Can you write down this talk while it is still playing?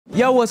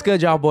Yo, what's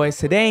good, y'all boys?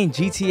 Today in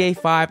GTA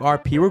 5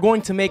 RP, we're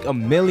going to make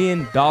 $1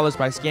 million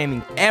by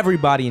scamming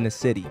everybody in the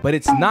city. But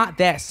it's not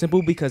that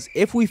simple, because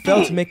if we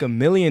fail to make $1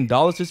 million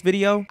this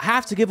video, I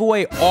have to give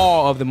away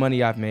all of the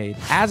money I've made.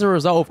 As a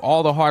result of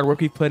all the hard work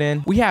we put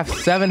in, we have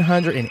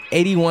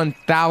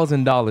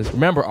 $781,000.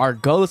 Remember, our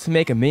goal is to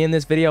make $1 million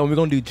this video, and we're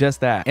gonna do just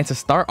that. And to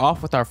start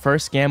off with our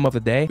first scam of the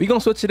day, we're gonna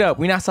switch it up.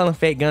 We're not selling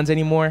fake guns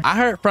anymore. I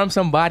heard from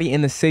somebody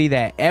in the city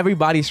that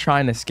everybody's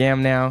trying to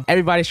scam now.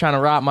 Everybody's trying to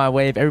rob my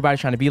wave. Everybody's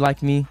trying to be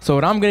like me. So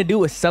what I'm gonna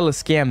do is sell a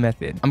scam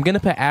method. I'm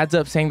gonna put ads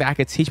up saying that I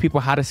could teach people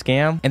how to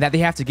scam and that they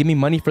have to give me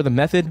money for the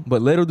method,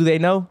 but little do they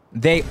know,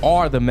 they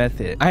are the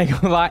method. I ain't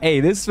gonna lie, hey,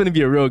 this is gonna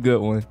be a real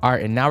good one. All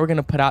right, and now we're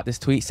gonna put out this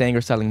tweet saying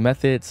we're selling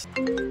methods.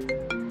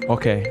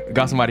 Okay,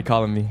 got somebody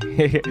calling me.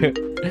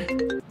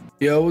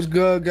 Yo, what's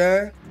good,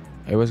 guy?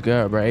 Hey, what's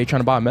good, bro? Hey, you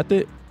trying to buy a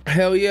method?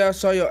 Hell yeah, I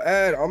saw your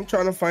ad. I'm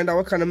trying to find out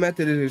what kind of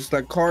method it is.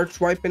 Like card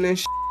swiping and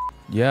shit.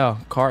 Yeah,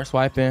 card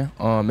swiping,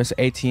 it's an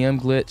ATM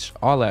glitch,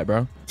 all that,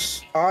 bro.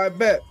 I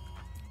bet.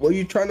 Well,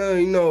 you trying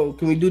to,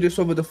 can we do this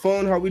over the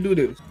phone? How we do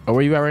this? Oh,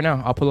 where you at right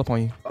now? I'll pull up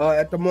on you.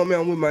 At the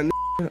moment, I'm with my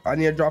I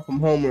need to drop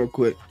him home real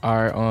quick. All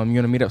right, you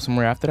gonna meet up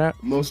somewhere after that?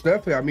 Most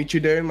definitely. I'll meet you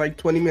there in like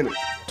 20 minutes.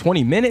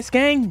 20 minutes,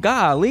 gang?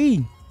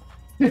 Golly.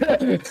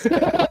 My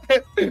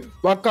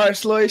car's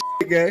slow as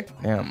shit, gang.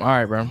 Damn, all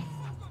right, bro.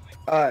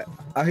 All right,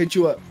 I'll hit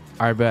you up.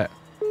 All right, bet.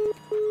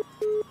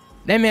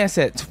 That man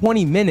said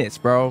 20 minutes,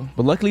 bro.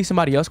 But luckily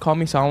somebody else called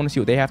me, so I want to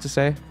see what they have to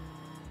say.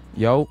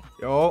 Yo,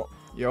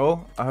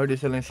 I heard you're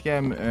selling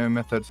scam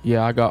methods.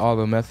 yeah, I got all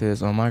the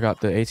methods. I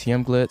got the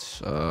ATM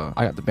glitch,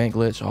 I got the bank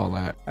glitch, all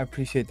that. I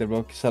appreciate that,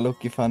 bro. Cause I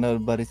look, you found out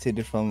about it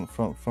from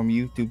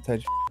YouTube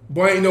type.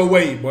 Boy, ain't no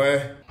way,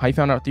 boy. How you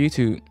found out through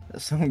YouTube?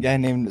 Some guy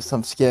named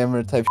some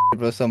scammer type,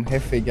 bro. Some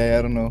Jefe guy,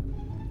 I don't know.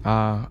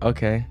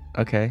 Okay.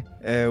 How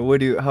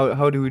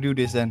do we do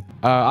this then?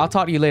 I'll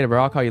talk to you later,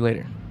 bro. I'll call you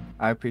later.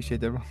 I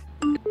appreciate that, bro.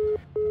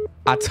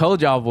 I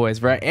told y'all boys,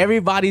 bro.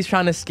 Everybody's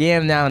trying to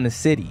scam now in the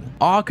city.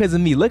 All because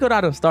of me. Look what I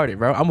done started,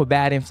 bro. I'm a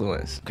bad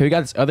influence. Okay, we got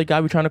this other guy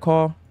we trying to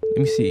call. Let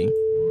me see.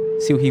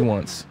 See what he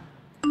wants.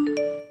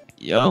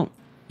 Yo,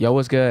 Yo,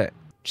 what's good?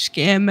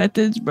 scam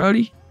methods,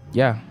 Brody.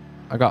 Yeah,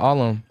 I got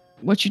all of them.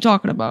 What you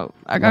talking about?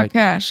 I got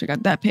cash. I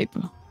got that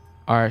paper.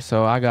 All right,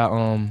 so I got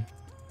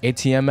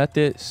ATM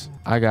methods.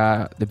 I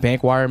got the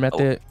bank wire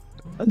method.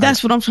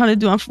 That's what I'm trying to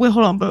do. Wait,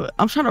 hold on, bro.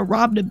 I'm trying to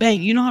rob the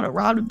bank. You know how to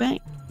rob the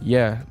bank?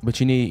 Yeah, but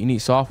you need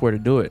software to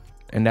do it,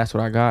 and that's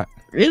what I got.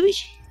 Really?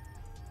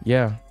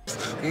 Yeah.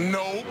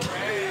 No.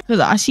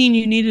 Because I seen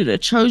you needed a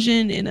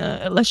Trojan and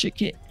a electric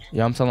kit.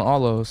 Yeah, I'm selling all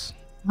those.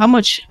 How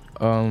much?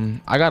 I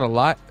got a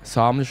lot,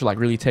 so I'm just like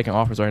really taking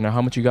offers right now.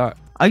 How much you got?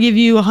 I'll give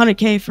you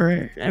 100K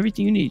for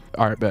everything you need.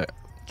 All right, bet.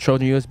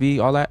 Trojan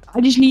USB, all that. I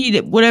just need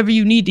whatever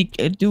you need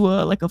to do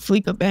like a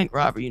Fleeka bank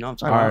robbery. You know what I'm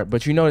talking All about? right,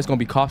 but you know it's gonna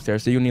be cops there,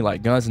 so you need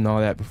like guns and all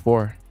that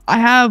before. I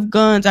have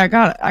guns. I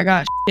got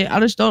shit.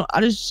 I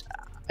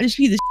just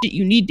need the shit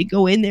you need to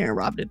go in there and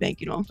rob the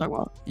bank. You know what I'm talking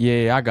about?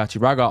 Yeah, I got you,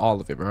 bro. I got all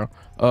of it, bro.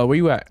 Where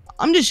you at?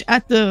 I'm just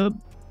at the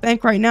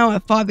bank right now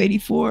at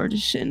 584,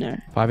 just sitting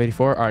there.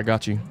 584. All right,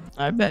 got you.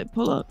 I bet.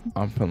 Pull up.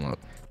 I'm pulling up.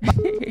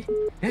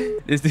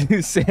 This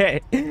dude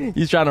said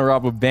he's trying to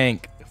rob a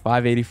bank.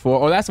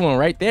 584. Oh, that's the one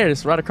right there.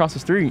 It's right across the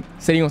street.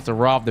 Said he wants to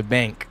rob the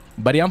bank.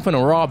 Buddy, I'm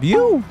finna rob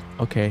you.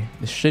 Okay,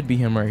 this should be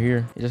him right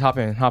here. Just hop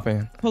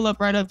in. Pull up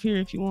right up here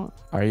if you want.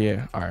 All right,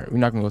 yeah. All right, we're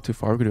not gonna go too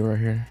far. We can do it right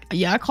here.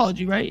 Yeah, I called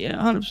you, right? Yeah,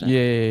 100%.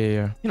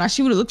 Yeah. Can I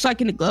see what it looks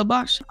like in the glove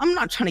box? I'm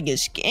not trying to get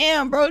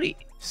scammed, Brody.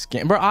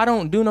 Scam, bro. I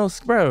don't do no,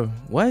 bro.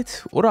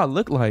 What do I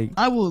look like?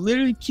 I will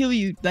literally kill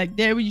you like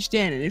there where you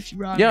standing if you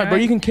rob me. Yeah, bro,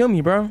 you can kill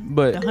me, bro.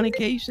 But the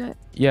 100K you said?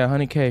 Yeah,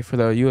 100K for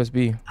the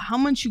USB. How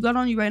much you got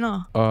on you right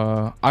now?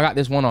 I got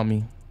this one on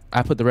me.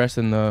 I put the rest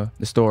in the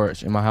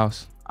storage in my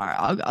house. All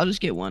right, I'll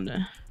just get one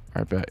then.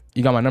 All right, bet.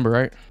 You got my number,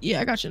 right?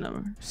 Yeah, I got your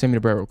number. Send me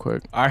the bread real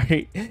quick. All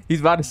right, he's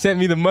about to send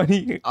me the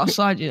money. I'll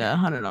slide you that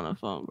 100 on the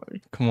phone,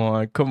 Brody.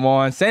 Come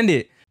on, send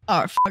it.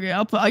 All right, fuck it.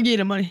 I'll get you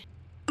the money.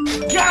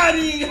 Got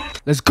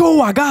it. Let's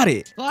go. I got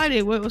it. Slide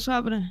it. What's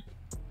happening?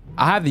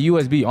 I have the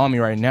USB on me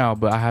right now,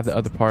 but I have the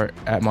other part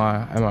at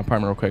my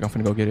apartment real quick. I'm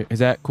finna go get it. Is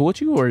that cool with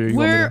you, or are you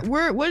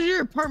where's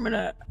your apartment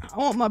at? I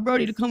want my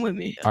Brody to come with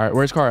me. All right,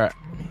 where's his car at?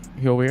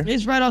 He over here?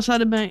 It's right outside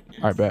the bank.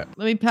 All right, bet.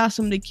 Let me pass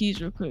him the keys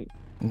real quick.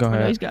 Go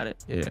ahead. He's got it.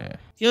 Yeah.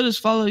 He'll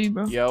just follow you,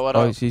 bro. Yo, what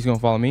Oh, up? he's gonna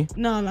follow me?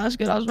 No, that's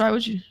good. I was right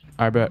with you.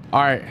 All right, bet.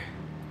 All right.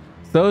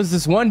 So there's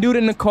this one dude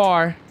in the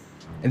car,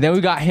 and then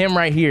we got him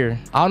right here.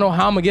 I don't know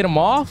how I'm gonna get him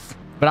off,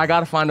 but I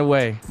gotta find a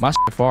way. My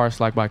shit far,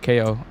 it's like by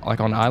KO, like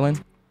on the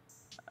island.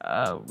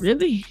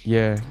 Really?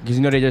 Yeah, because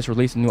you know they just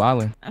released a new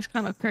island. That's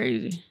kind of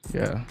crazy.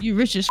 Yeah. You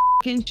rich as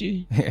ain't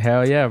you?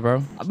 Hell yeah,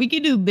 bro. We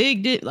could do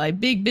big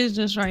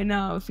business right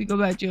now if we go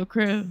back to your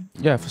crib.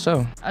 Yeah, for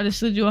sure. I just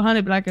slid you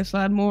 100, but I can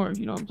slide more.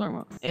 You know what I'm talking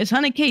about? It's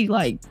 100K.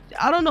 Like,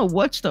 I don't know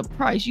what's the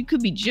price. You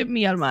could be jipping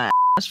me out of my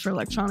ass for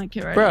electronic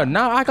kit right bro,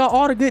 now. now I got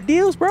all the good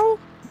deals, bro.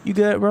 You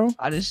good, bro?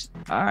 All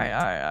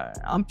right.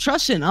 I'm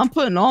trusting. I'm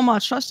putting all my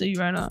trust in you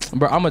right now.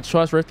 Bro, I'm a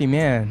trustworthy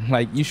man.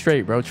 Like, you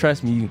straight, bro.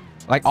 Trust me.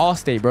 Like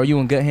Allstate, bro. You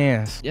in good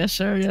hands. Yes,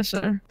 sir. Yes,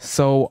 sir.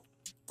 So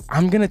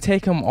I'm gonna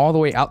take him all the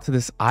way out to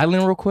this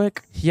island real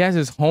quick. He has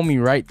his homie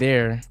right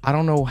there. I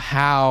don't know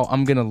how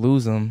I'm gonna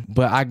lose him,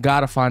 but I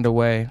gotta find a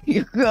way.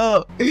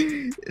 Yo,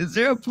 is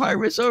there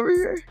apartments over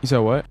here? You said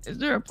what? Is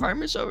there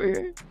apartments over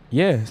here?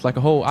 Yeah, it's like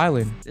a whole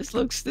island. This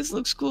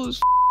looks cool as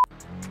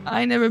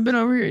I ain't never been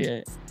over here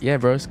yet. Yeah,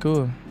 bro, it's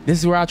cool. This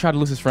is where I try to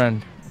lose his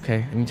friend. Okay,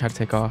 let me try to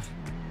take off.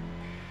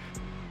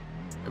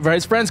 Bro,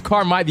 his friend's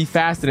car might be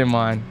faster than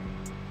mine.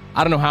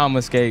 I don't know how I'm gonna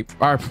escape.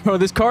 All right, bro,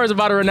 this car is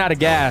about to run out of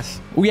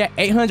gas. We at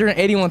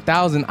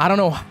 881,000. I don't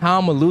know how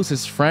I'm gonna lose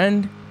his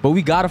friend, but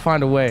we gotta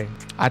find a way.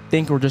 I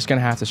think we're just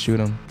gonna have to shoot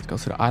him. Let's go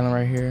to the island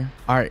right here.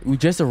 All right, we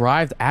just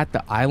arrived at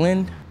the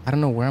island. I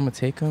don't know where I'm gonna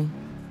take him.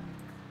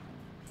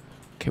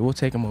 Okay, we'll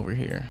take him over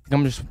here. I'm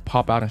gonna just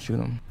pop out and shoot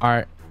him. All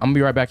right, I'm gonna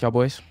be right back, y'all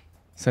boys.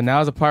 So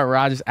now's the part where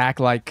I just act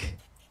like,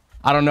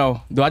 I don't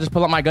know. Do I just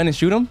pull out my gun and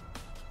shoot him?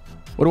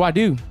 What do I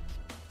do?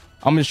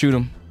 I'm gonna shoot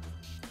him.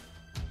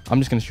 I'm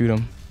just gonna shoot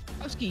him.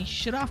 Broski,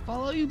 should I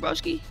follow you,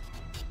 broski?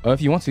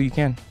 If you want to, you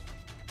can.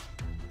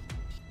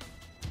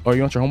 Or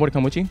you want your homeboy to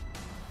come with you?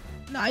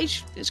 Nah,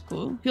 it's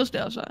cool. He'll stay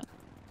outside.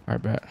 All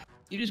right, bet.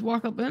 You just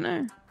walk up in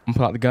there. I'm gonna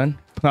pull out the gun.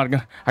 Pull out the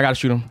gun. I gotta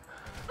shoot him.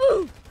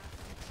 Ooh.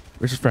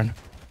 Where's his friend?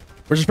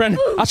 Where's his friend?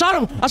 Ooh. I shot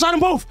him. I shot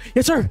them both.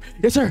 Yes, sir.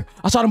 Yes, sir.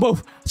 I shot them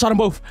both. I shot them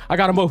both. I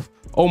got them both.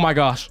 Oh my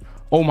gosh.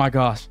 Oh my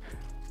gosh.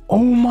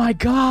 Oh my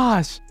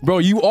gosh. Bro,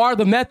 you are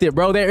the method,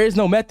 bro. There is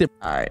no method.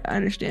 All right, I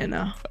understand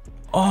now.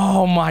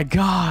 Oh my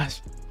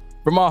gosh.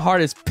 Bro, my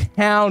heart is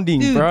pounding,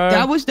 Dude, bro.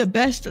 that was the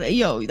best.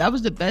 Yo, that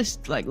was the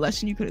best like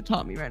lesson you could have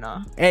taught me right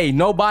now. Hey,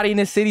 nobody in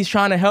this city's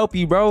trying to help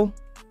you, bro.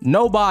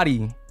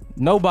 Nobody.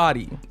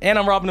 Nobody. And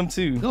I'm robbing them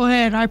too. Go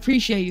ahead. I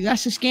appreciate you.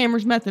 That's the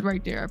scammer's method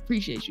right there. I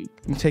appreciate you.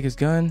 Let me take his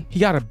gun. He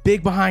got a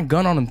big behind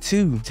gun on him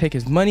too. Take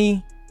his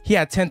money. He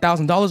had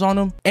 $10,000 on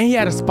him. And he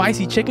had a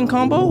spicy chicken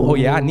combo. Oh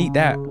yeah, I need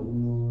that.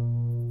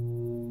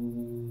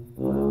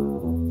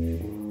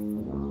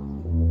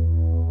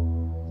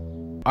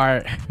 All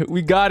right,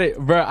 we got it,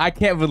 bro. I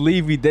can't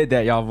believe we did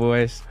that, y'all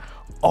boys.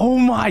 Oh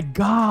my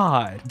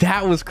God.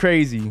 That was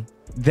crazy.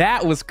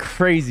 That was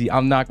crazy.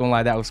 I'm not gonna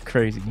lie, that was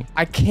crazy.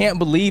 I can't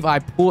believe I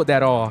pulled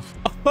that off.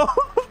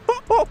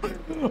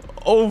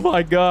 Oh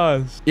my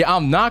gosh. Yeah,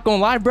 I'm not gonna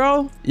lie,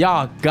 bro.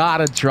 Y'all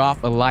gotta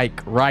drop a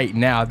like right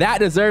now. That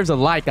deserves a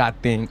like, I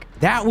think.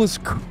 That was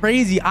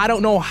crazy. I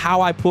don't know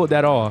how I pulled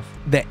that off.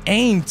 The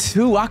aim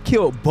too, I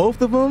killed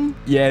both of them.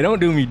 Yeah, don't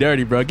do me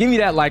dirty, bro. Give me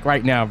that like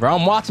right now, bro.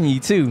 I'm watching you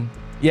too.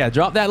 Yeah,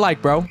 drop that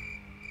like, bro.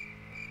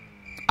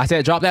 I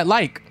said drop that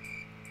like.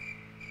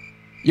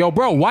 Yo,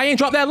 bro, why you ain't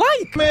drop that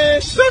like?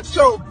 Man, shut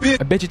your bitch.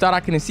 I bet you thought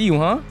I couldn't see you,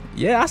 huh?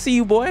 Yeah, I see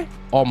you, boy.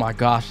 Oh my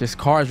gosh, this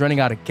car is running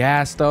out of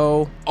gas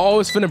though. Oh,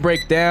 it's finna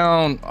break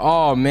down.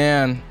 Oh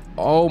man.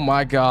 Oh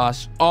my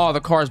gosh. Oh, the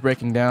car's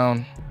breaking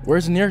down.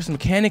 Where's the nearest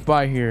mechanic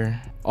by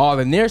here? Oh,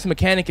 the nearest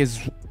mechanic is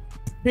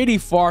pretty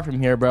far from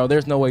here, bro.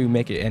 There's no way we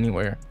make it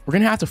anywhere. We're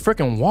gonna have to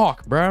freaking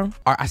walk, bro. All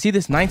right, I see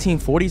this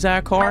 1940s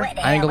ad car.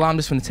 I ain't gonna lie, I'm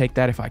just gonna take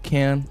that if I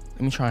can.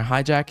 Let me try and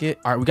hijack it.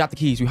 All right, we got the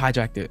keys. We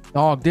hijacked it.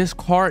 Dog, this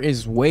car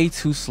is way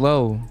too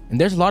slow. And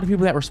there's a lot of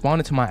people that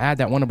responded to my ad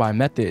that want to buy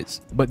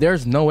methods, but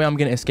there's no way I'm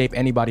gonna escape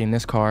anybody in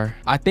this car.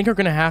 I think we're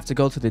gonna have to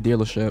go to the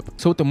dealership.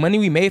 So with the money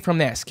we made from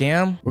that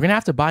scam, we're gonna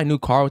have to buy a new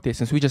car with it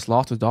since we just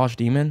lost the Dodge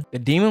Demon. The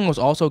Demon was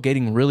also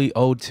getting really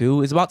old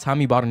too. It's about time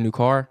we bought a new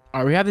car. All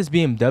right, we have this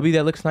BMW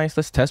that looks nice.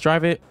 Let's test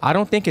drive it. I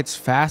don't think it's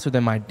faster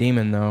than my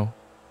Demon though.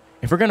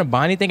 If we're gonna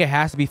buy anything, it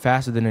has to be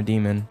faster than a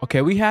Demon.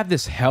 Okay, we have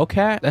this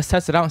Hellcat. Let's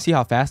test it out and see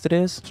how fast it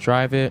is. Let's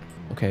drive it.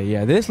 Okay,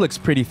 yeah, this looks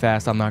pretty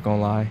fast, I'm not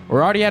gonna lie.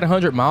 We're already at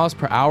 100 miles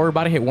per hour,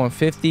 about to hit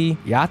 150.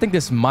 Yeah, I think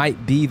this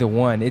might be the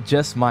one. It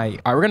just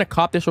might. All right, we're gonna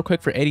cop this real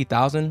quick for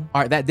 80,000.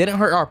 All right, that didn't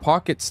hurt our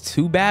pockets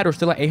too bad. We're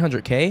still at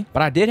 800K,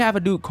 but I did have a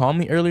dude call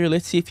me earlier.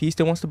 Let's see if he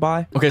still wants to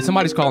buy. Okay,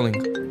 somebody's calling.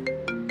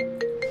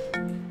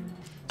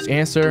 Let's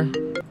answer.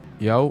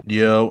 Yo,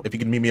 if you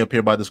can meet me up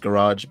here by this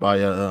garage by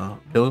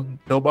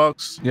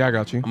pillbox. Yeah, I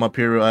got you. I'm up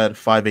here at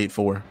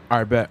 584. All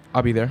right, bet.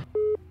 I'll be there.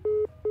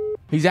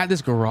 He's at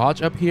this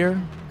garage up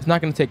here. It's not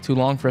going to take too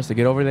long for us to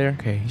get over there.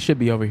 Okay, he should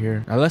be over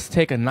here. Now let's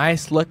take a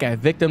nice look at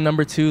victim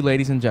number 2,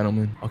 ladies and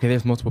gentlemen. Okay,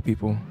 there's multiple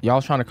people.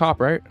 Y'all trying to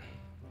cop, right?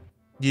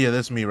 Yeah,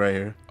 that's me right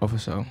here. Oh, for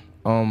so.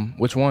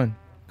 Which one?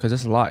 Because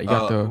it's a lot. You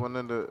got the one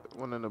in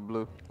the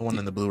blue. The one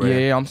in the blue right here.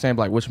 Yeah, I'm saying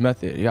like which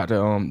method? You got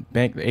the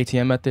bank, the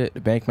ATM method,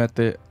 the bank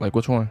method. Like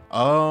which one?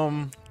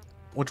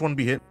 Which one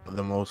be hit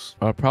the most?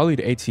 Probably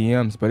the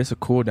ATMs, but it's a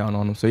cooldown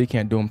on them, so you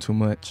can't do them too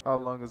much. How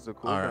long is the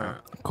cooldown?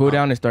 Right.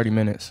 Cooldown is 30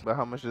 minutes. But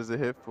how much does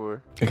it hit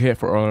for? It hit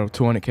for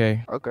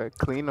 200K. Okay,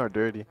 clean or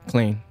dirty?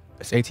 Clean.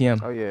 It's ATM.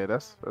 Oh yeah,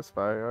 that's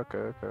fire.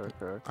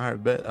 Okay. All right,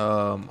 bet.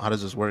 How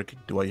does this work?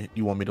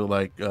 You want me to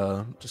like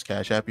just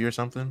cash app you or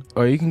something?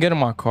 Or you can get in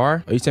my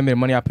car. Or you send me the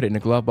money, I put it in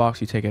the glove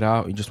box, you take it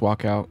out, you just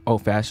walk out.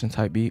 Old fashioned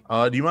type beat.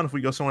 Do you mind if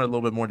we go somewhere a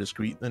little bit more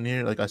discreet than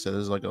here? Like I said,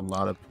 there's like a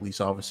lot of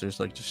police officers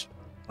like just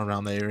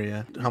around the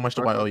area. How much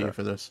do I owe you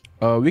for this?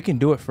 We can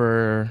do it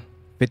for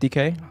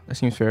 50K. That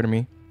seems fair to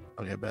me.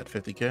 Okay, bet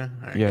 50K.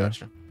 All right, yeah.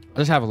 gotcha. I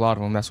just have a lot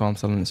of them. That's why I'm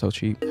selling it so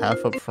cheap.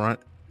 Half up front,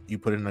 you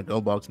put it in a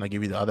go box, and I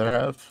give you the other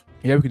half.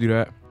 Yeah, we could do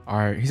that. All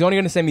right. He's only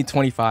going to send me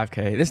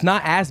 25K. It's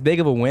not as big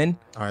of a win.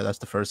 All right, that's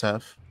the first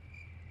half.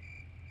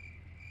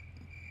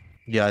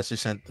 Yeah, I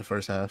just sent the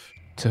first half.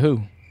 To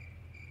who?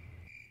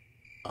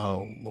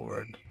 Oh,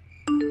 Lord.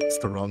 It's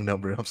the wrong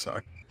number. I'm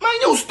sorry. All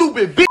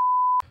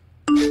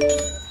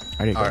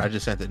right, All right, I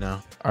just sent it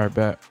now. All right,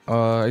 bet.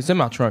 It's in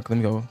my trunk. Let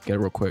me go get it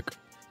real quick.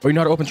 Oh, you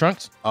know how to open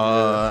trunks?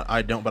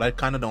 I don't, but I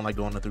kind of don't like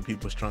going through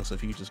people's trunks, so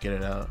if you could just get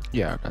it out.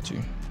 Yeah, I got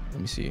you.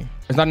 Let me see.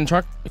 It's not in the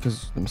trunk?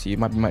 Because, let me see. It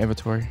might be my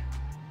inventory.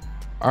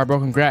 All right, bro.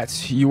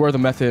 Congrats. You were the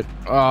method.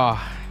 Let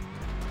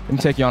me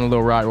take you on a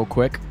little ride real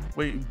quick.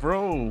 Wait,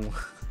 bro.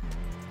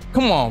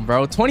 Come on,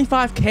 bro.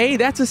 25K?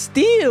 That's a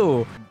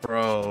steal.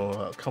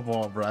 Bro, come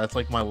on, bro. That's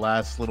like my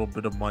last little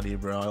bit of money,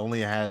 bro. I only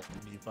had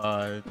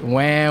 25.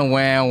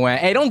 Wham.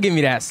 Hey, don't give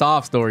me that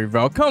soft story,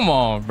 bro. Come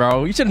on,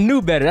 bro. You should have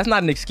knew better. That's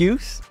not an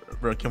excuse.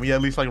 Bro, can we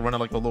at least like run it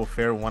like a little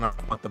fair one? I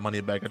want the money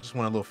back. I just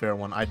want a little fair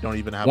one. I don't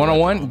even have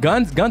one-on-one.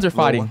 Guns are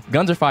fighting.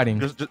 Guns are fighting.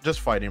 Just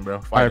fighting,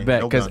 bro. Fighting. All right,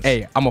 bet. No Because guns.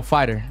 hey, I'm a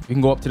fighter. You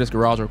can go up to this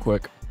garage real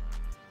quick.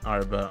 All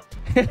right,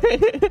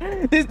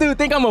 bet. This dude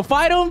think I'm gonna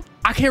fight him?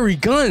 I carry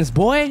guns,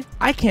 boy.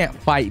 I can't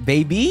fight,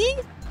 baby.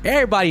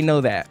 Everybody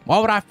know that. Why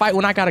would I fight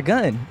when I got a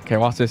gun? Okay,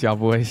 watch this, y'all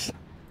boys.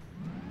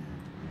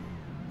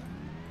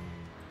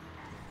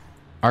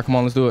 All right, come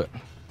on, let's do it.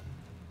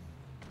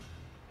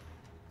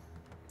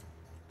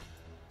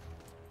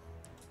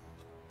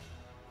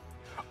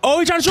 Oh,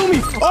 he trying to shoot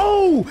me.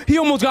 Oh, he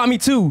almost got me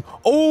too.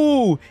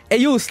 Oh, hey,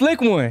 you a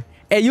slick one.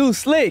 Hey, you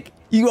slick.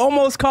 You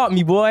almost caught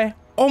me, boy.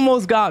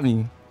 Almost got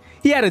me.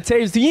 He had a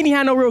taser. You ain't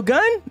had no real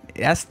gun?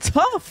 That's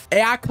tough.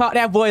 Hey, I caught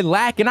that boy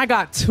lacking. I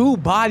got 2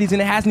 bodies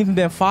and it hasn't even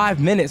been 5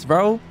 minutes,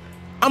 bro.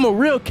 I'm a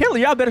real killer.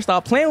 Y'all better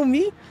stop playing with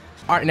me.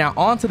 All right, now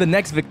on to the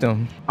next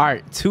victim. All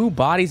right, 2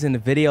 bodies in the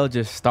video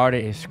just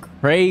started. It's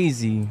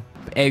crazy.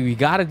 Hey, we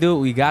gotta do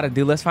what we gotta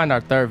do. Let's find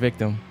our 3rd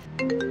victim.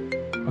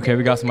 Okay,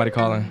 we got somebody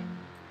calling.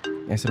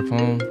 Answer the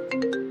phone.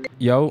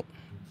 Yo.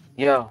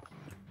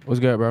 What's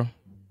good, bro?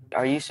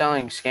 Are you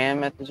selling scam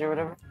methods or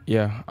whatever?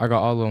 Yeah, I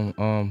got all of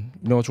them.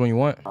 You know which one you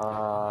want?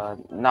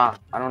 Nah,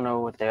 I don't know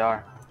what they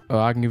are.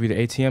 I can give you the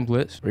ATM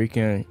blitz, or you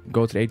can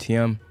go to the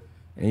ATM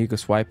and you can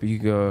swipe it. You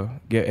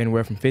can get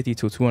anywhere from 50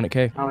 to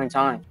 200K. How many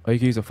times? Or you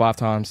can use it 5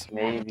 times.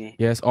 Maybe.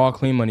 Yeah, it's all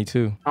clean money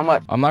too. How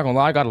much? I'm not gonna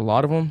lie, I got a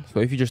lot of them. So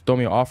if you just throw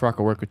me an offer, I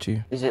could work with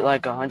you. Is it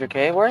like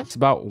 100K worth? It's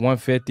about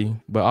 150,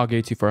 but I'll get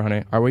it to you for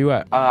 100. All right, where you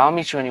at? I'll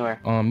meet you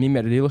anywhere. Meet me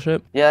at the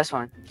dealership? Yeah, that's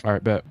fine. All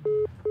right, bet.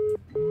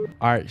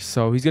 All right,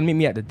 so he's gonna meet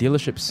me at the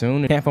dealership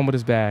soon. Can't fumble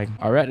his bag.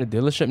 All right, at the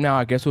dealership now.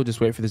 I guess we'll just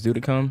wait for this dude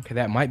to come. Okay,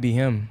 that might be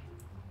him.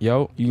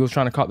 Yo, you was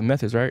trying to call the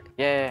methods, right?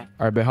 Yeah.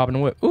 All right, bet. Hop in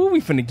the whip. Ooh,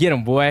 we finna get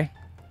him, boy.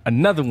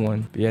 Another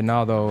one. But yeah,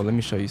 now though, let me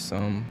show you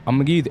some. I'm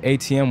gonna give you the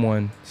ATM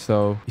one.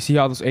 So you see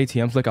how those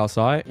ATMs look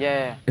outside?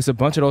 Yeah. It's a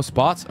bunch of those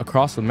spots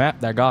across the map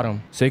that got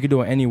them. So you can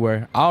do it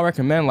anywhere. I'll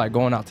recommend like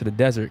going out to the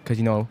desert because,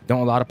 you know,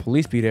 don't a lot of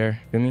police be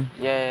there. Feel me?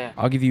 Yeah.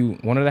 I'll give you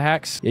one of the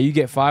hacks. Yeah, you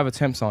get 5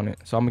 attempts on it.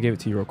 So I'm gonna give it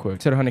to you real quick. You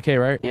said 100K,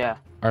 right? Yeah.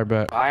 All right,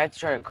 bet. I have to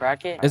try to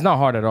crack it? It's not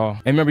hard at all.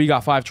 And remember, you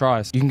got 5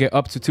 tries. You can get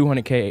up to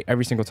 200K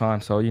every single time.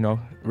 So, you know,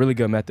 really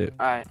good method.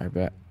 All right. All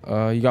right,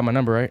 bet. You got my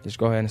number, right? Just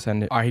go ahead and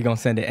send it. All right, he gonna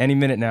send it any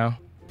minute now.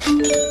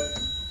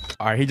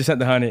 All right, he just sent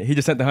the 100. He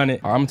just sent the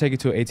 100. All right, I'm gonna take it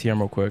to an ATM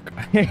real quick.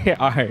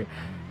 All right.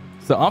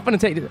 So I'm gonna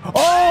take this.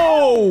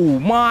 Oh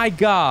my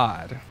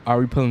God. Are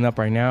we pulling up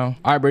right now?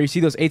 All right, bro. You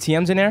see those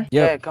ATMs in there?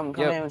 Yeah, come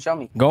in and show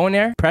me. Go in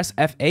there, press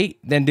F8,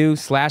 then do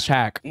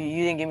 /hack.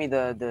 You didn't give me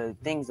the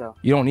things though.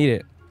 You don't need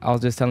it. I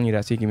was just telling you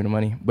that so you give me the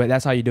money. But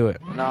that's how you do it.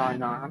 No,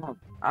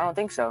 I don't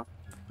think so.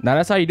 Now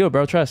that's how you do it,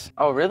 bro. Trust.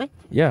 Oh, really?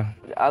 Yeah.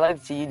 I like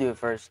to see you do it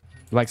first.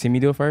 You like to see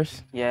me do it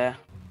first? Yeah.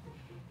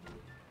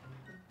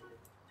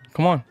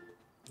 Come on.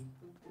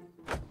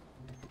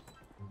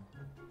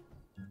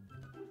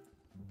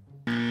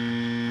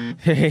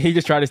 He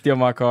just tried to steal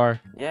my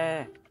car.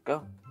 Yeah,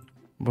 go.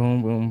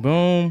 Boom, boom,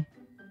 boom.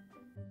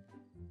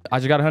 I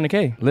just got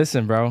 100K.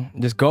 Listen, bro.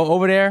 Just go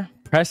over there,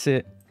 press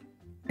it,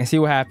 and see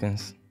what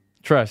happens.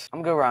 Trust.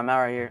 I'm good where I'm at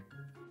right here.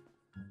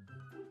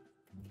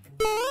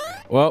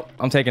 Well,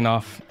 I'm taking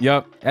off.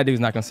 Yup, that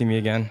dude's not gonna see me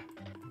again.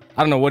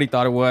 I don't know what he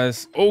thought it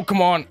was. Oh,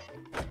 come on.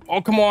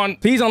 Oh, come on.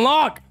 Please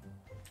unlock.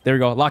 There we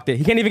go. Locked it.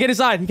 He can't even get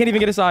inside. He can't even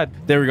get inside.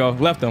 There we go.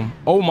 Left him.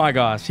 Oh my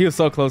gosh. He was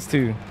so close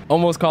too.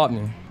 Almost caught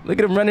me. Look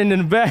at him running in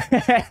the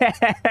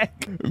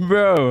back.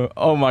 Bro.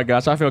 Oh my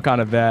gosh. I feel kind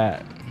of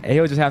bad. Hey,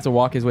 he'll just have to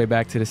walk his way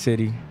back to the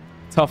city.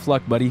 Tough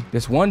luck, buddy.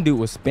 This one dude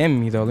was spamming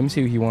me though. Let me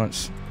see what he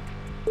wants.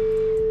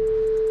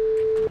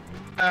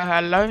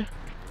 Hello.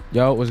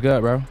 Yo, what's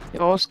good, bro?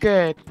 Yo, what's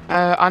good?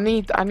 I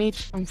need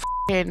some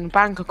f***ing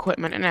bank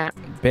equipment, innit?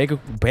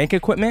 Bank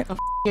equipment? The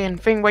f***ing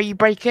thing where you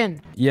break in.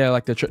 Yeah,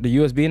 like the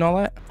USB and all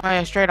that? Oh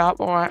yeah, straight up,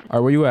 alright. All right,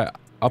 where you at?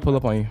 I'll pull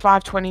up on you.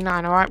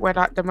 529, alright, where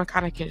like the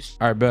mechanic is.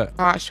 All right, bet.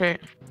 Alright, sweet.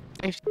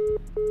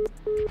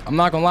 I'm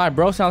not gonna lie,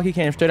 bro. Sound like he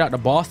came straight out the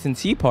Boston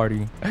Tea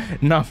Party.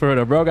 Not for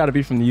real, bro. Gotta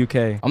be from the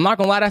UK. I'm not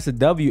gonna lie, that's a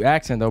W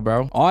accent though,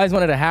 bro. Always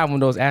wanted to have one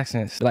of those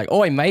accents. Like,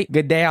 oi, mate.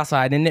 Good day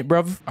outside, isn't it,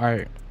 bro? All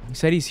right. He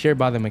said he's here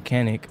by the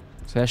mechanic.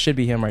 So that should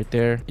be him right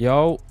there.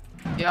 Yo,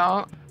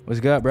 Yo, what's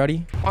good,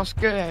 brody? what's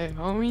good,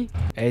 homie?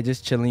 Hey,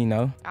 just chilling, you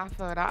know. I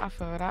feel that, I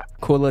feel that.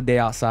 Cool little day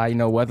outside, you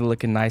know, weather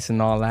looking nice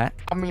and all that.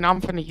 I mean, I'm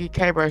from the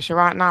UK, bro, so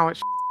right now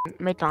it's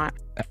midnight.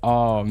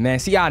 Oh, man.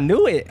 See, I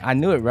knew it. I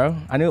knew it, bro.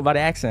 I knew it by the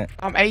accent.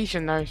 I'm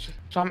Asian, though,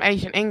 so I'm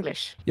Asian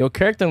English. Your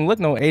character don't look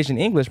no Asian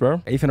English,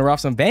 bro. Are you finna rob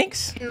some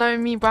banks? You know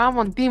me, bro, I'm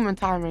on demon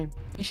timing.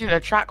 You see the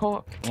track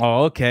hawk?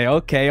 Oh,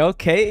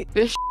 okay.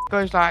 This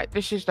goes like,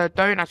 this is the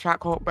donut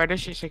track hawk, bro.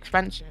 This is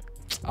expensive.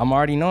 I'm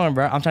already knowing,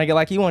 bro. I'm trying to get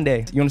like you one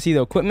day. You want to see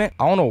the equipment?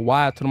 I don't know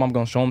why I told him I'm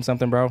going to show him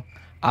something, bro.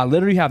 I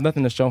literally have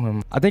nothing to show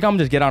him. I think I'm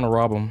just get on and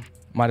rob him.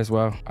 Might as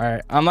well. All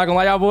right. I'm not going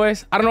to lie, y'all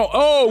boys. I don't know.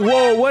 Oh,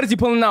 whoa. What is he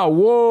pulling out?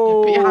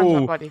 Whoa. Put your hands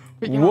up, buddy.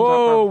 Put your hands up,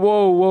 Whoa,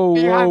 bro. whoa.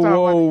 Put your hands up,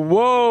 buddy.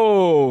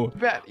 Whoa.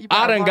 You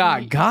I better done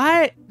rub me.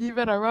 got. You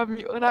better rub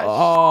me with that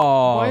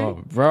Oh,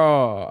 boy. bro.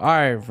 All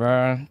right,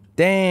 bro.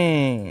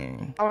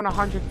 Dang. I want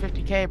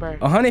 150k, bro.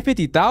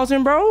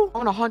 150,000, bro? I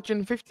want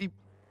 150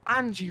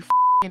 and you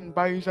f***ing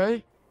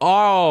bozo.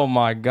 Oh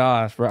my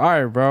gosh, bro.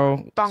 All right,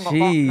 bro. Don't go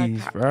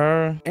Jeez, back.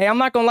 bro. Hey, I'm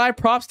not gonna lie.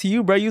 Props to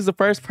you, bro. You was the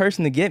first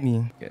person to get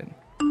me. Good.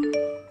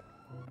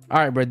 All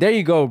right, bro. There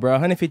you go, bro.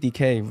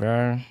 150k,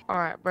 bro. All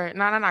right, bro.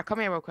 No. Come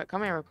here real quick.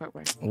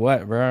 Bro.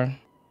 What, bro?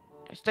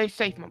 Stay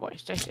safe, my boy.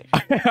 Stay safe.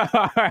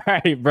 All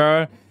right,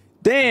 bro.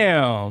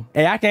 Damn.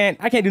 Hey, I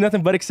can't do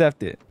nothing but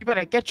accept it. You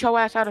better get your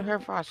ass out of here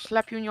before I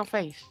slap you in your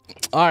face.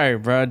 All right,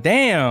 bro.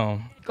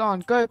 Damn. Go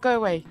on. Go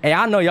away. Hey,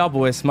 I know y'all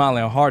boys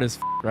smiling hard as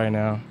right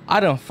now. I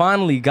done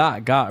finally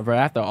got, bro.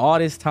 After all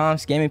this time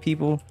scamming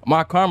people,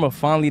 my karma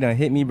finally done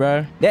hit me,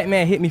 bro. That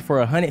man hit me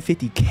for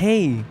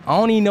 150k. I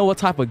don't even know what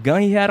type of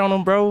gun he had on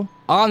him, bro.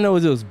 All I know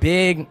is it was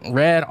big,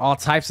 red, all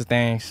types of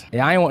things.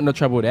 Yeah, I ain't want no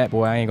trouble with that,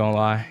 boy. I ain't gonna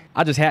lie.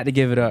 I just had to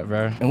give it up,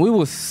 bro. And we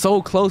was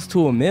so close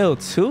to a mil,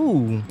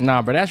 too.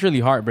 Nah, bro, that's really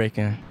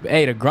heartbreaking. But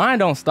hey, the grind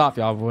don't stop,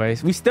 y'all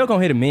boys. We still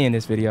gonna hit a million in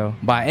this video.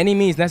 By any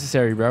means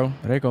necessary, bro.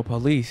 There go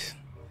police.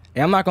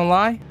 Hey, I'm not gonna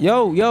lie.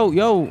 Yo.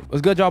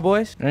 What's good, y'all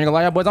boys? I ain't gonna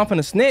lie, y'all boys. I'm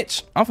finna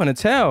snitch. I'm finna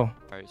tell. All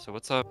right, so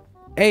what's up?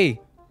 Hey,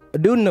 a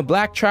dude in the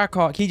black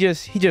Trackhawk, he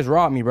just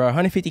robbed me, bro.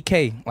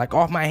 150k, like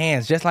off my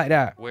hands, just like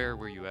that. Where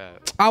were you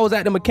at? I was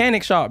at the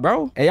mechanic shop,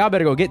 bro. Hey, y'all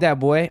better go get that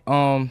boy.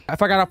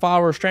 If I got a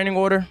file restraining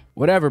order,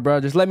 whatever, bro,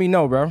 just let me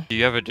know, bro. Do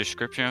you have a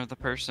description of the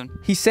person?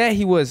 He said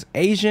he was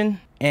Asian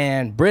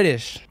and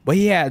British, but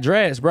he had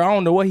dreads, bro. I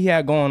don't know what he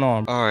had going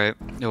on. All right,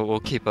 we'll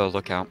keep a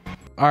lookout.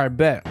 All right,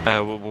 bet.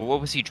 What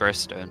was he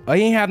dressed in? Oh,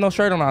 he ain't have no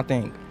shirt on, I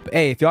think. But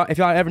hey, if y'all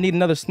ever need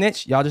another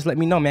snitch, y'all just let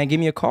me know, man. Give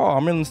me a call.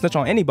 I'm willing to snitch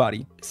on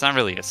anybody. It's not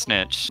really a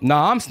snitch.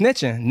 Nah, I'm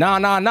snitching.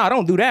 Nah.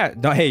 Don't do that.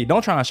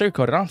 Don't try and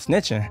sugarcoat it. I'm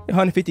snitching.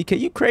 150k.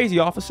 You crazy,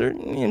 officer.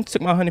 You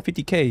took my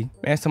 150k.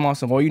 Man, some on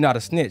some. Oh, you not a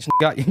snitch.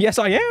 Yes,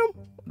 I am.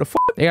 The fuck?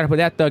 They gotta put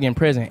that thug in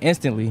prison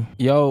instantly.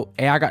 Yo,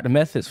 hey, I got the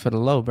methods for the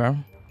low, bro.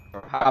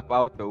 Hop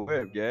out the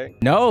whip, gang.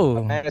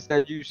 No. Man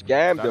said you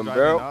scammed him,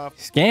 bro.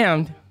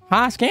 Scammed?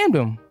 How I scammed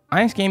him?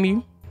 I ain't scam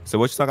you. So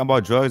what you talking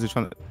about drugs? You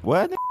trying to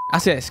what? I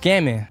said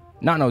scamming,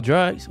 not no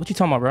drugs. What you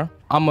talking about, bro?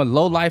 I'm a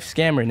low life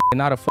scammer,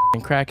 not a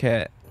fucking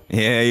crackhead.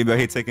 Yeah, you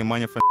be taking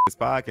money from his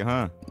pocket,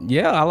 huh?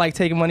 Yeah, I like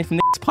taking money from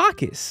niggas'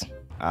 pockets.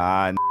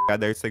 I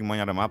dare take money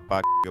out of my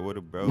pocket with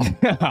it, bro.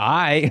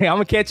 Alright, I'm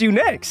gonna catch you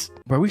next.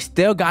 Bro, we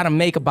still gotta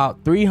make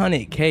about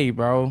 300k,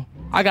 bro.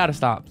 I gotta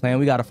stop playing.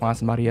 We gotta find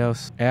somebody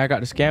else. Hey, I got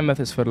the scam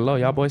methods for the low.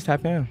 Y'all boys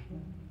tap in.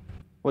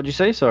 What'd you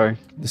say? Sorry.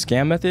 The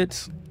scam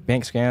methods,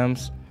 bank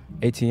scams,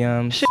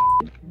 ATMs. Shit.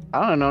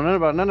 I don't know nothing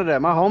about none of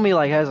that. My homie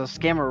like has a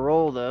scammer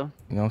role though.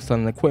 You know,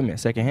 selling equipment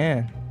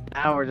secondhand.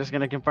 Now we're just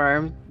gonna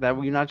confirm that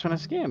we're not trying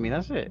to scam me.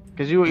 That's it.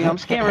 Cause you know,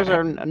 scammers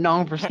are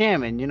known for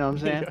scamming. You know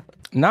what I'm saying?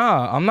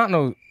 Nah, I'm not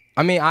no.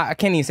 I mean, I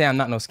can't even say I'm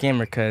not no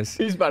scammer because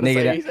he's about to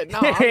say. He said, "No,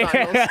 I'm not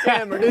no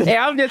scammer." Hey,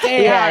 I'm just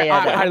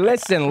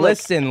saying.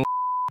 Listen.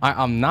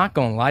 I'm not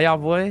gonna lie, y'all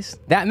boys.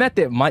 That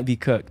method might be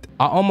cooked.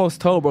 I almost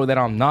told bro that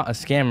I'm not a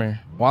scammer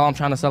while I'm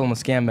trying to sell him a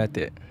scam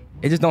method.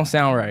 It just don't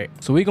sound right.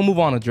 So we can move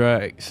on to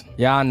drugs.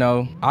 Yeah, I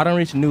know. I done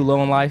reached a new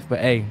low in life, but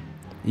hey,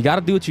 you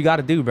gotta do what you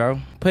gotta do, bro.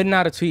 Putting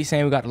out a tweet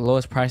saying we got the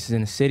lowest prices in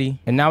the city,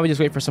 and now we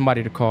just wait for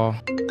somebody to call.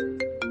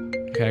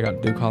 Okay, I got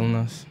a dude calling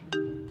us.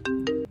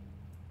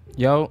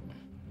 Yo.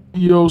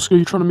 Yo, so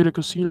you trying to meet a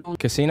casino?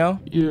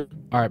 Casino? Yeah.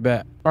 All right,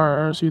 bet. All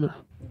right, see you there.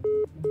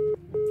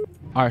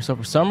 All right, so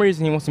for some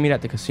reason, he wants to meet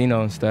at the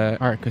casino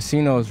instead. All right,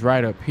 casino is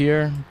right up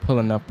here,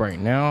 pulling up right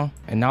now.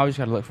 And now we just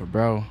gotta look for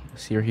bro,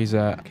 see where he's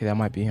at. Okay, that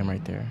might be him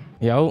right there.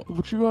 Yo.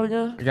 What you got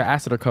again? I got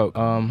acid or coke.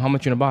 How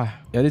much you gonna buy?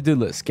 Yeah, this dude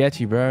looks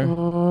sketchy,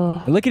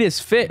 bro. Look at his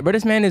fit, bro.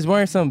 This man is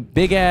wearing some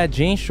big ass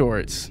jean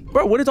shorts.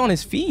 Bro, what is on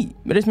his feet?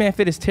 But this man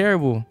fit is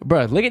terrible.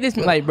 Bro, look at this,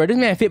 like, bro, this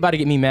man fit about to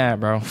get me mad,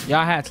 bro.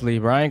 Y'all had to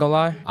leave, bro. I ain't gonna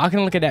lie. I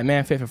can look at that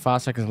man fit for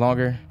 5 seconds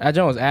longer. That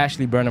joint was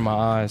actually burning my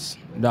eyes.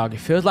 Dog, it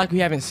feels like we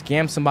haven't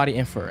scammed somebody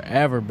in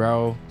forever,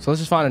 bro. So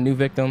let's just find a new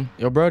victim.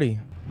 Yo, Brody.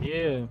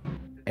 Yeah.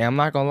 And I'm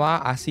not gonna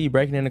lie, I see you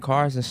breaking into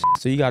cars and shit,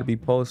 so you gotta be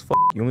posed.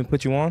 You want me to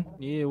put you on?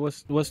 Yeah,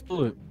 what's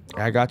to it?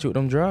 I got you with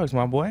them drugs,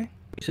 my boy.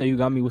 You say you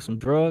got me with some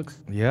drugs?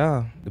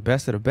 Yeah, the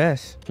best of the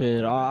best.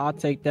 Shit, I'll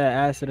take that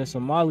acid and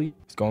some Molly.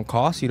 It's gonna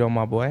cost you though,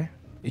 my boy.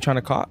 You trying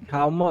to cop?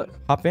 How much?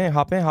 Hop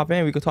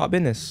in. We can talk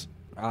business.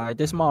 Alright,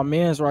 this my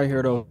man's right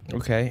here though.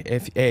 Okay,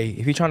 if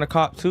you trying to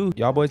cop too,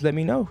 y'all boys let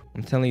me know.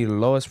 I'm telling you the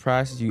lowest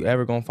prices you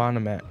ever gonna find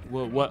them at.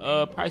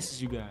 What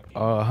prices you got?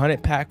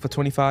 100 pack for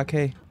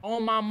 25K.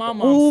 On my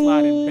mama, I'm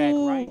sliding back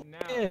right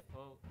now.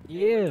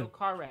 Yeah.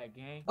 Car rack,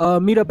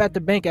 gang. Meet up at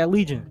the bank at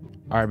Legion.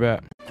 All right,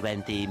 bet.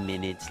 20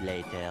 minutes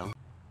later.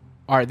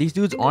 All right, these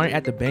dudes aren't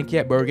at the bank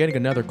yet, but we're getting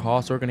another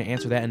call, so we're gonna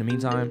answer that in the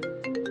meantime.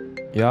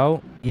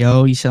 Yo,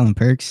 you selling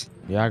perks?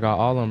 Yeah, I got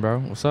all of them, bro.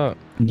 What's up?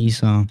 Need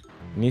some.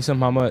 Need some?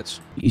 How much?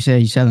 You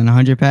said you selling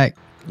 100 pack?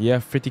 Yeah,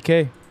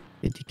 50K.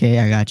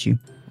 50K, I got you.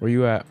 Where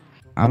you at?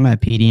 I'm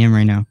at PDM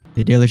right now.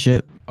 The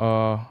dealership.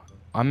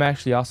 I'm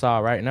actually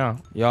outside right now.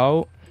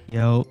 Yo.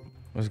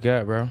 What's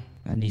good, bro?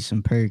 I need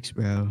some perks,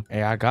 bro.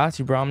 Hey, I got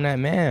you, bro. I'm that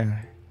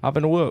man. Hop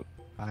in the whoop.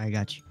 I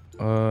got you.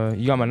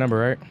 You got my number,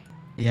 right?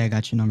 Yeah, I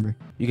got your number.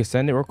 You can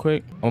send it real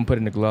quick. I'm gonna put it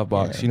in the glove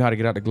box. Yeah. You know how to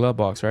get out the glove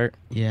box, right?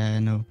 Yeah, I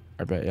know.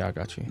 I bet. Yeah, I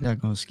got you. You're not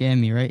gonna scam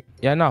me, right?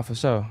 Yeah, no, for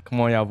sure.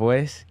 Come on, y'all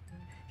boys.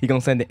 He gonna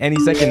send it any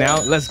second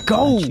now. Let's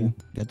go.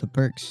 Got the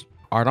perks.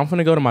 All right, I'm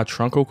gonna go to my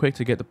trunk real quick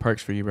to get the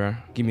perks for you, bro.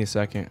 Give me a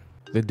second.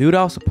 The dude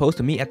I was supposed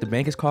to meet at the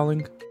bank is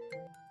calling.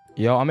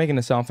 Yo, I'm making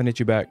a sound. I'm finna hit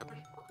you back.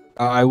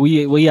 All right,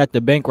 we at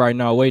the bank right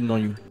now waiting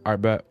on you. All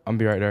right, bet. I'm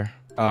be right there.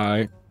 All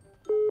right.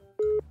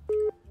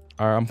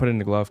 All right, I'm putting in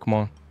the glove. Come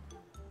on.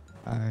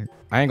 All right.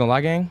 I ain't gonna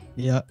lie, gang.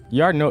 Yeah.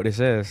 You already know what this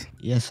is.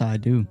 Yes, I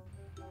do.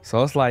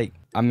 So it's like,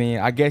 I mean,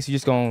 I guess you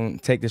just gonna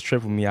take this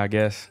trip with me, I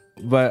guess.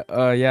 But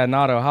yeah,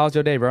 Nato, how's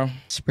your day, bro?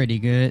 It's pretty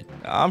good.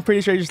 I'm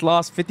pretty sure you just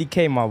lost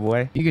 50K, my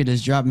boy. You could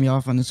just drop me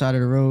off on the side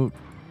of the road.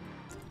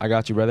 I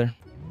got you, brother.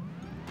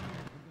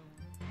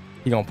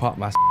 He gonna pop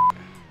my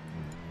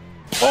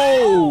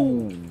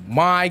Oh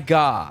my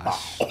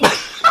gosh.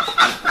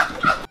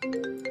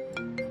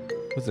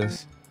 What's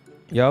this?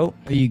 Yo.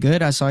 Are you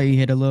good? I saw you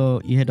hit the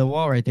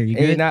wall right there. You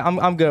good? Hey, nah,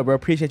 I'm good, bro.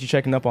 Appreciate you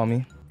checking up on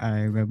me. All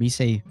right, bro. Be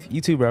safe.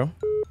 You too, bro.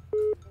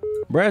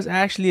 Bro's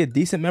actually a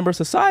decent member of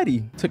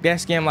society. Took that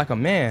scam like a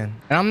man.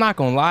 And I'm not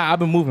gonna lie, I've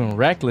been moving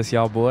reckless,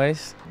 y'all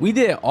boys. We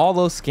did all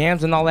those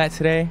scams and all that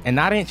today, and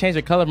I didn't change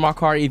the color of my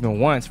car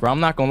even once, bro. I'm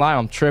not gonna lie,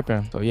 I'm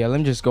tripping. So yeah,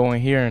 let me just go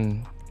in here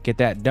and get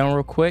that done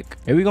real quick.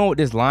 Here we go with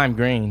this lime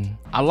green.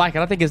 I like it.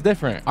 I think it's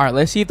different. All right,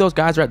 let's see if those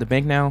guys are at the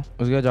bank now.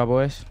 What's good, y'all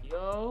boys?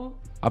 Yo.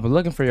 I've been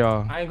looking for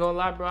y'all. I ain't gonna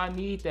lie, bro. I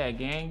need that,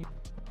 gang.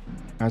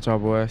 All right, y'all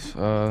boys.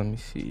 Let me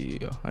see.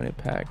 100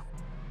 pack.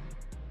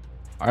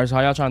 All right, so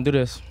how y'all trying to do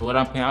this? What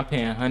I'm paying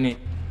 100.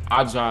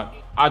 I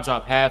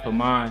drop half of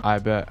mine. I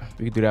bet.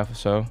 We can do that for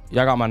sure.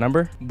 Y'all got my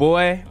number?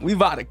 Boy, we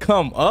about to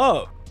come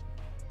up.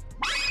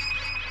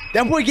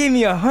 That boy gave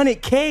me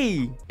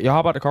 100K. Y'all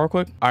hop out the car real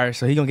quick? All right,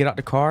 so he gonna get out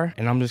the car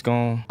and I'm just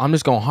gonna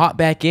hop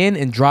back in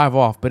and drive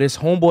off. But his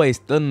homeboy is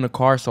still in the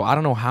car, so I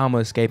don't know how I'm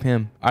gonna escape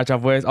him. All right, y'all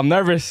boys, I'm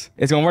nervous.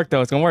 It's gonna work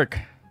though, it's gonna work.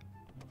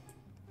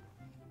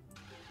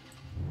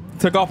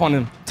 Took off on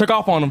him.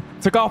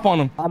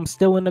 I'm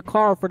still in the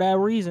car for that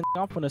reason.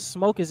 I'm finna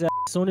smoke his ass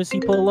as soon as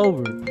he pull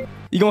over.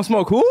 You gonna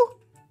smoke who?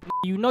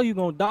 You know you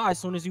gonna die as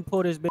soon as you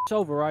pull this bitch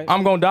over, right?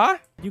 I'm gonna die?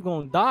 You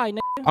gonna die, nigga.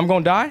 I'm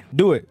gonna die?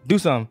 Do it. Do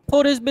something.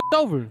 Pull this bitch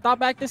over.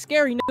 Stop acting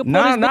scary, nigga. Pull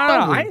Nah. this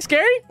bitch over. I ain't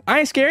scary. I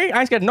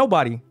ain't scared of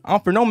nobody.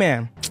 I'm for no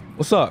man.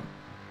 What's up?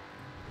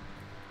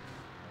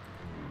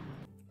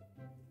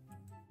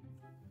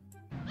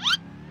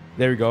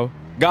 There we go.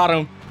 Got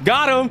him.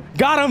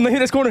 Let me hit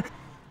this corner.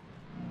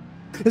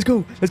 Let's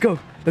go.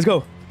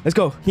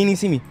 He didn't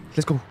see me.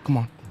 Let's go. Come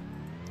on.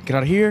 Get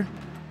out of here.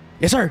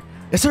 Yes, sir.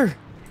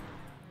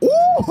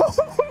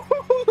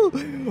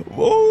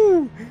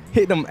 Ooh.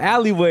 Hit them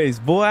alleyways,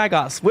 boy. I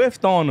got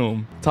swift on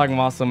him. Talking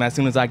about some as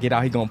soon as I get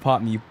out, he gonna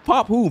pop me.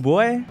 Pop who,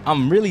 boy?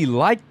 I'm really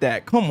like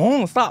that. Come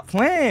on, stop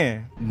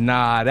playing.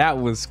 Nah, that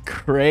was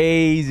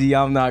crazy.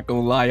 I'm not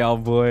gonna lie, y'all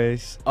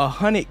boys.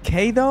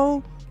 100K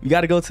though? You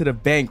gotta go to the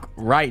bank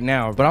right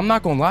now. But I'm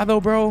not gonna lie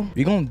though, bro.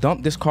 We're gonna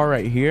dump this car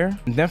right here.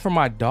 And then for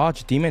my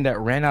Dodge Demon that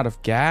ran out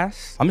of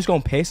gas, I'm just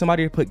gonna pay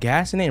somebody to put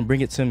gas in it and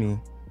bring it to me.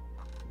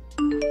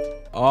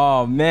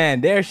 Oh man,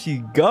 there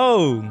she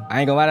go. I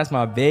ain't gonna lie, that's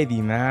my baby,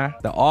 man.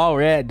 The all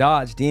red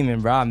Dodge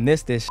Demon, bro. I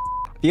missed this.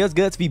 Feels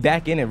good to be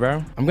back in it,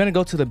 bro. I'm gonna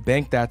go to the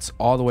bank that's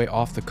all the way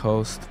off the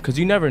coast, because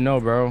you never know,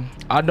 bro.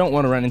 I don't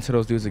want to run into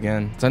those dudes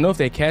again, because I know if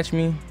they catch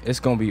me, it's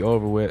gonna be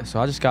over with. So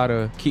I just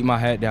gotta keep my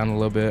head down a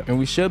little bit. And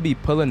we should be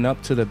pulling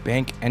up to the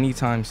bank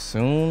anytime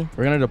soon.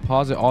 We're gonna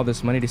deposit all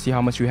this money to see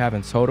how much we have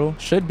in total.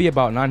 Should be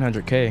about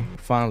 900K.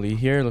 Finally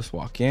here, let's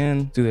walk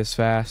in. Do this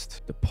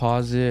fast.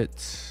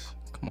 Deposit.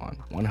 Come on.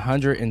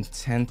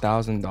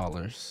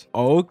 $110,000.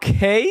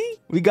 Okay.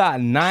 We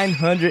got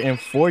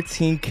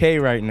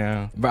 914K right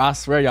now. Bro, I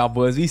swear, y'all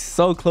boys, we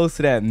so close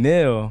to that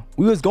mill.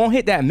 We was gonna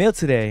hit that mill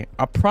today.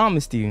 I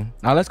promised you.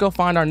 Now let's go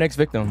find our next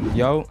victim.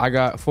 Yo, I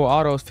got full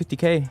autos,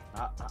 50K.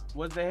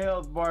 What's the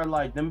health bar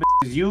like? Them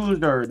bitches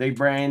used or they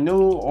brand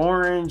new?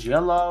 Orange,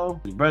 yellow?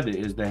 Brother,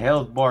 is the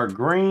health bar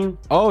green?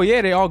 Oh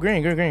yeah, they all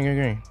green,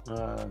 green.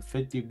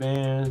 50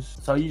 bands.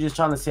 So you just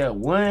trying to sell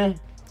one?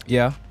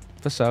 Yeah,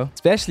 for sure.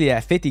 Especially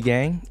at 50,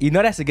 gang. You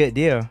know that's a good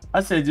deal.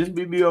 I said just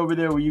meet me over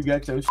there where you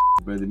got your shit,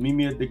 brother. Meet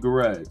me at the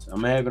garage.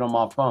 I'm gonna have it on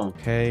my phone.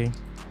 Okay.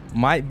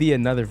 Might be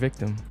another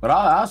victim. But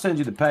I'll send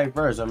you the pay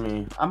first. I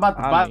mean, I'm about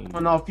to buy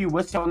one off you.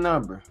 What's your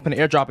number? I'm gonna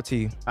airdrop it to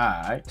you. All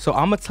right. So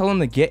I'm gonna tell him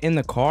to get in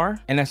the car,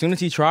 and as soon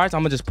as he tries, I'm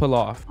gonna just pull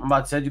off. I'm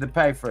about to send you the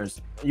pay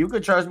first. You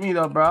could trust me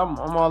though, bro.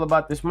 I'm all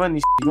about this money.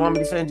 You want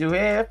me to send you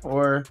half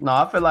or no?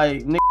 I feel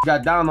like niggas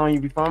got down on you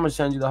before. I'm gonna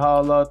send you the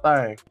whole little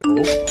thing.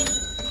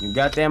 You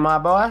got that, my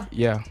boy?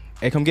 Yeah.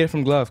 Hey, come get it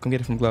from glove. Come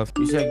get it from glove.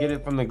 You said get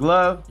it from the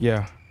glove?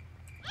 Yeah.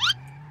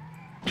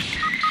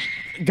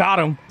 Got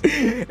him.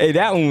 Hey,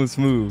 that one was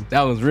smooth.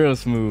 That was real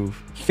smooth.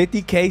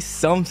 50K,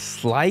 some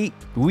slight.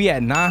 We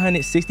at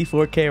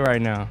 964K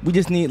right now. We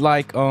just need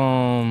like,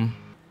 damn.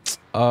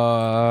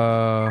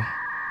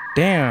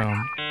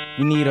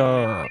 We need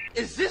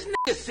Is this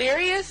nigga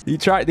serious? He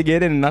tried to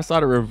get in and I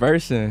started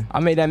reversing. I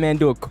made that man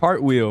do a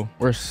cartwheel.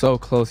 We're so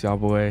close, y'all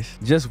boys.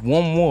 Just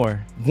one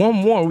more. One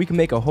more, we can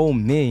make a whole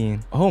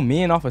million. A whole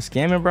million off of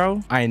scamming,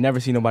 bro? I ain't never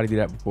seen nobody do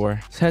that before.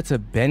 Let's head to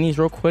Benny's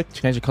real quick.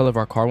 Change the color of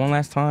our car one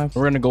last time.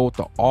 We're gonna go with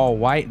the all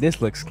white.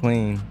 This looks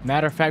clean.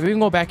 Matter of fact, we can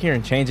go back here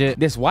and change it.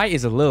 This white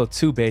is a little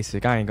too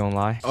basic. I ain't gonna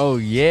lie. Oh,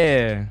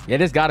 yeah. Yeah,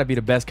 this gotta be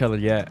the best color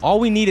yet. All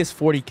we need is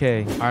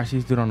 40K. All right,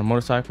 she's dude on the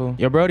motorcycle.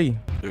 Yo, Brody.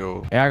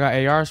 Yo. Hey, I got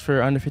ARs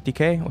for under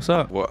 50K. What's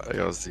up? What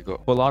else you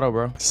got? Full auto,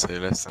 bro. Say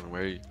less than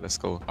where? Let's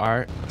go. All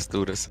right. Let's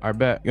do this. All right,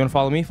 bet. You wanna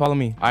follow me? Follow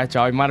me. All right,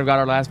 y'all. We might have got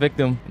our last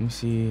victim. Let me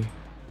see. I'm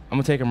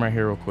gonna take him right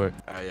here real quick.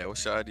 Yeah,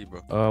 what's your ID,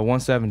 bro?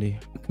 170.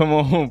 Come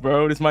on,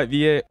 bro. This might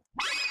be it.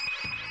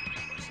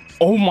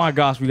 Oh my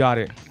gosh, we got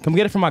it. Come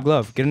get it from my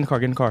glove. Get in the car.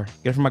 Get in the car.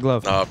 Get it from my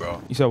glove. Nah,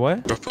 bro. You said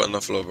what? Bro, put on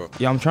the floor, bro.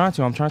 Yeah, I'm trying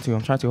to.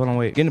 Hold on,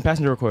 wait. Get in the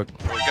passenger real quick.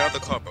 Bro, get out the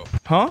car, bro.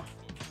 Huh?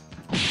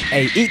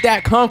 Hey, eat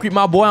that concrete,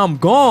 my boy. I'm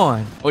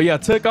gone. Oh, yeah.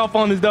 Took off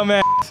on this dumb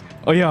ass.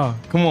 Oh, yeah.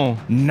 Come on.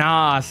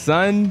 Nah,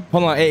 son.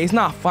 Hold on. Hey, it's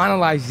not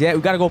finalized yet.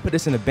 We got to go put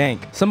this in the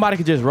bank. Somebody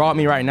could just rob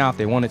me right now if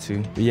they wanted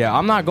to. But yeah,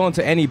 I'm not going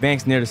to any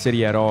banks near the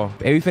city at all.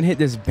 Hey, we finna hit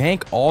this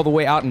bank all the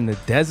way out in the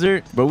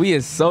desert. But we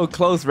is so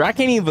close, bro. I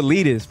can't even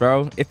believe this,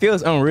 bro. It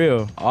feels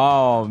unreal.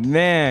 Oh,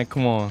 man.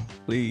 Come on.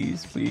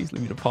 Please, please,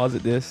 let me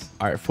deposit this.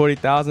 All right,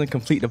 40,000.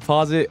 Complete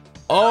deposit.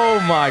 Oh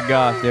my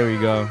gosh, there we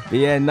go. But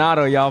yeah,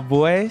 Nato, y'all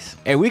boys.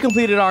 Hey, we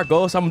completed our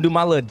goal, so I'm gonna do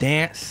my little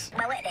dance.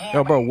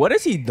 Yo, bro, what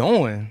is he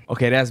doing?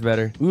 Okay, that's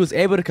better. We was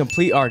able to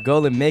complete our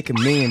goal and make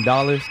 $1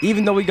 million.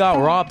 Even though we got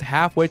robbed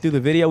halfway through the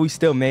video, we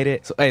still made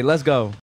it. So, hey, let's go.